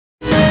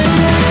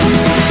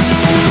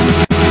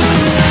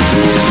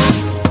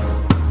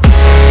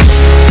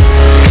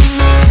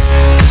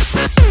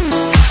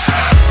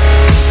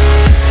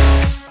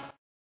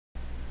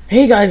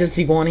Hey guys, it's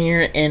Iguana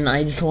here, and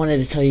I just wanted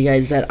to tell you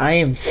guys that I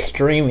am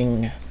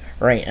streaming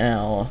right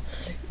now.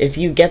 If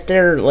you get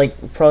there,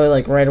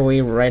 probably right away,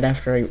 right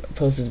after I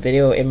post this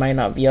video, it might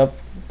not be up,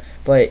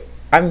 but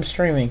I'm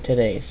streaming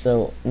today,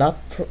 so not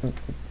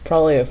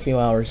probably a few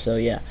hours, so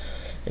yeah.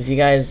 If you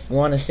guys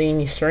want to see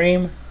me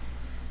stream,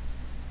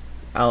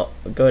 I'll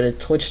go to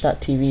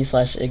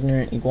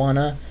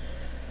twitch.tv/ignorantiguana,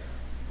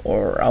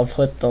 or I'll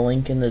put the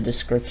link in the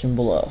description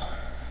below.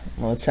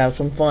 Let's have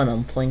some fun.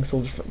 I'm playing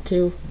Soldier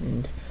 2,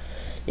 and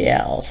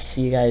yeah, I'll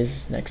see you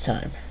guys next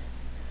time.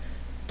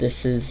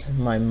 This is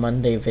my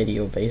Monday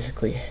video,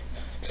 basically.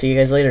 See you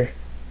guys later.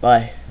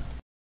 Bye.